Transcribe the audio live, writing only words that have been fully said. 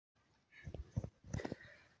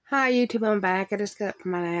Hi YouTube, I'm back. I just got up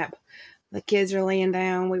from my nap. The kids are laying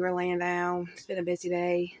down. We were laying down. It's been a busy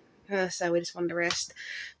day, so we just wanted to rest.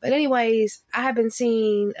 But anyways, I have been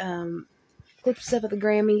seeing clips of the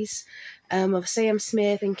Grammys, of Sam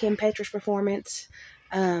Smith and Kim Petras' performance.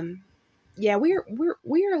 Yeah, we are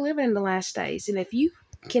living in the last days, and if you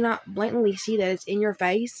cannot blatantly see that it's in your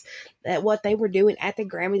face that what they were doing at the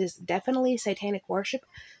Grammys is definitely satanic worship,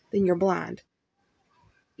 then you're blind.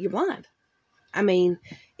 You're blind. I mean,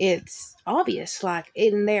 it's obvious, like,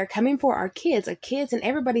 and they're coming for our kids. Like, kids and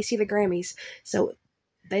everybody see the Grammys, so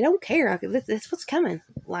they don't care. Like, that's what's coming.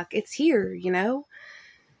 Like, it's here, you know?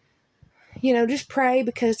 Just pray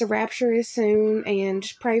because the rapture is soon, and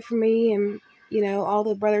just pray for me and, all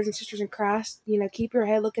the brothers and sisters in Christ. Keep your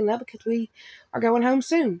head looking up because we are going home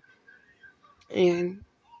soon. And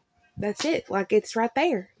that's it. Like, it's right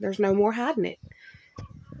there. There's no more hiding it.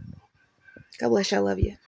 God bless you. I love you.